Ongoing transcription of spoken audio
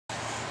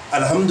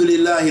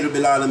Alhamdulillahi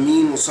Rabbil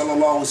Alameen wa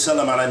sallallahu wa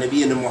sallam ala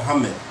nabiyyina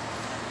Muhammad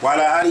wa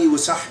ala alihi wa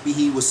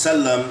sahbihi wa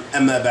sallam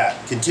amma ba'd.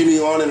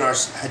 Continuing on in our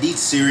hadith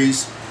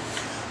series,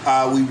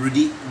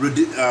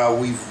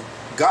 we've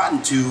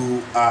gotten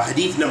to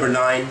hadith number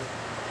 9.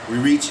 We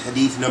reached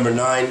hadith number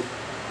 9.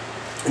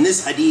 In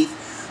this hadith,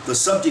 the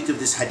subject of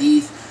this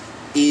hadith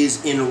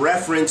is in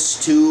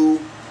reference to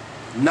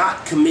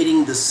not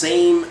committing the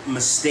same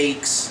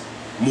mistakes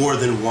more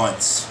than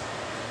once.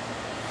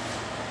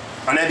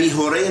 عن أبي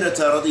هريرة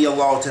رضي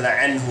الله تعالى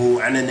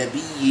عنه عن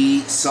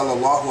النبي صلى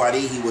الله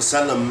عليه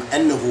وسلم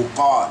أنه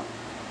قال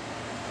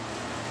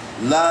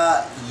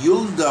لا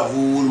يلدغ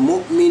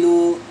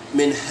المؤمن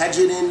من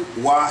حجر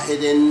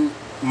واحد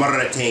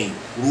مرتين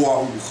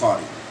رواه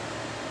البخاري.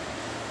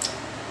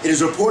 It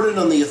is reported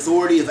on the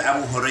authority of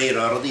Abu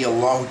Hurairah رضي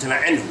الله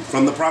تعالى عنه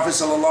from the Prophet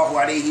صلى الله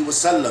عليه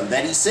وسلم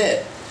that he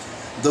said,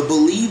 the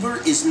believer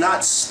is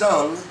not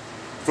stung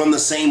from the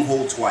same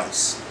hole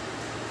twice.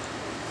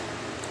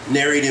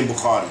 Narrated in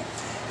Bukhari.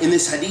 In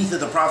this hadith of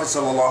the Prophet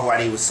sallallahu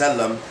alaihi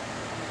wasallam,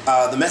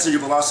 the Messenger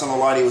of Allah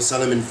sallallahu alaihi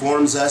wasallam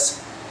informs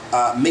us,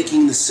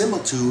 making the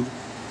similitude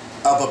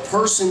of a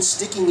person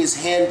sticking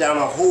his hand down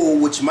a hole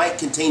which might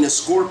contain a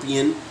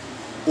scorpion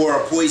or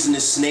a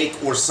poisonous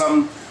snake or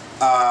some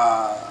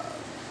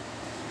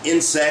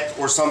insect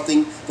or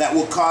something that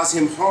will cause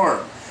him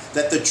harm.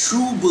 That the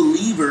true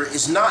believer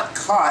is not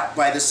caught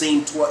by the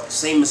same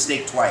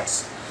mistake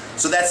twice.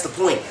 So that's the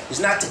point. Is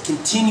not to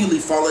continually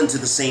fall into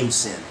the same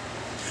sin.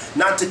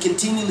 Not to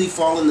continually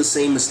fall in the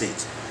same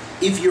mistakes.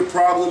 If your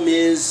problem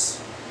is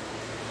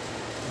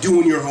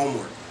doing your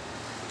homework,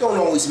 don't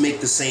always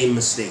make the same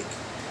mistake.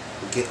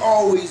 Okay,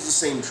 always the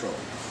same trouble.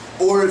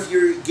 Or if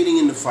you're getting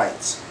into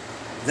fights,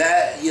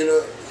 that,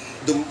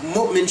 the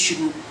mu'min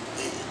shouldn't,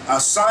 a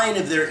sign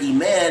of their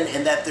iman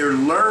and that they're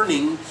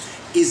learning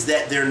is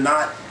that they're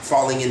not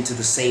falling into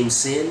the same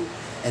sin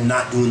and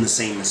not doing the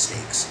same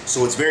mistakes.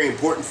 So it's very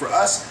important for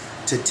us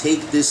to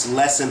take this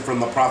lesson from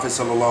the Prophet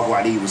sallallahu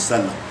alaihi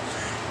wasallam.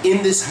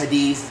 In this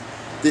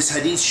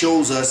hadith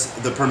shows us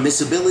the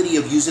permissibility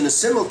of using a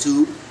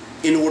similitude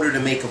in order to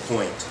make a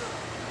point.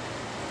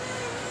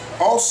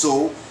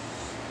 Also,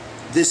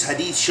 this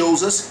hadith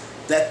shows us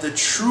that the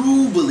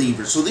true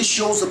believer, so this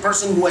shows the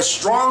person who has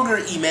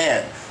stronger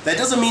iman. That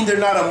doesn't mean they're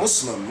not a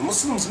Muslim.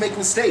 Muslims make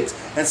mistakes,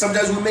 and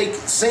sometimes we make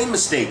same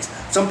mistakes.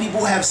 Some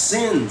people have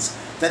sins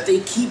that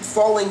they keep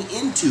falling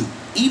into,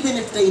 even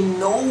if they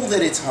know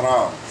that it's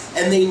haram,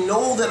 and they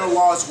know that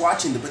Allah is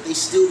watching them, but they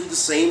still do the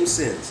same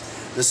sins,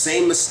 the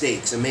same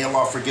mistakes. And may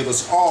Allah forgive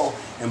us all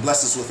and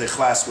bless us with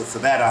ikhlas, with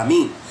thabat,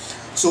 ameen.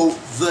 So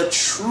the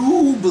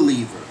true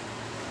believer,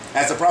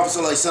 as the Prophet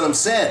ﷺ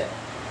said,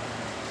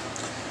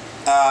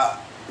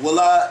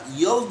 وَلَا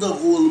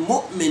يَلْدَغُ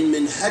الْمُؤْمِنْ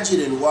مِنْ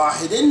حَجْرٍ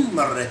وَاحِدٍ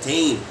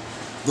مَرَّتَيْنِ.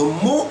 The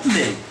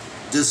mu'min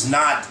does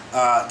not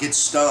get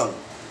stung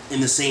in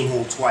the same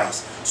hole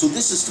twice. So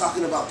this is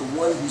talking about the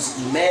one whose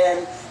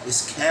iman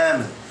is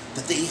kamil,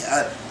 that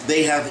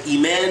they have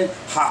iman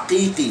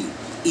haqiqi,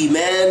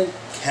 iman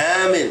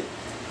kamil,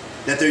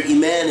 that their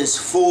iman is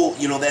full,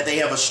 that they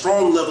have a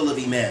strong level of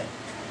iman.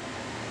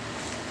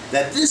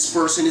 That this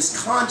person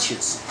is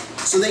conscious.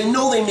 So they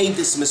know they made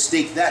this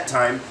mistake that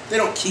time. They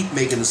don't keep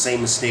making the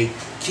same mistake,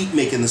 keep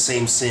making the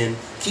same sin,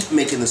 keep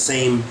making the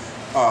same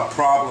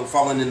problem,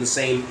 falling in the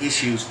same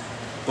issues,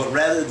 but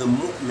rather the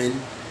mu'min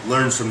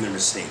learns from their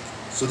mistake.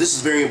 So this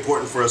is very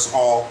important for us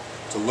all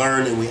to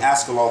learn, and we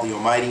ask Allah the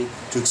Almighty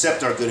to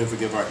accept our good and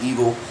forgive our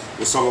evil.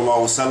 Wa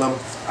sallallahu wa sallam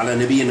ala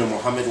nabiyyina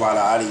Muhammad wa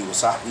ala alihi wa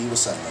sahbihi wa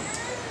sallam.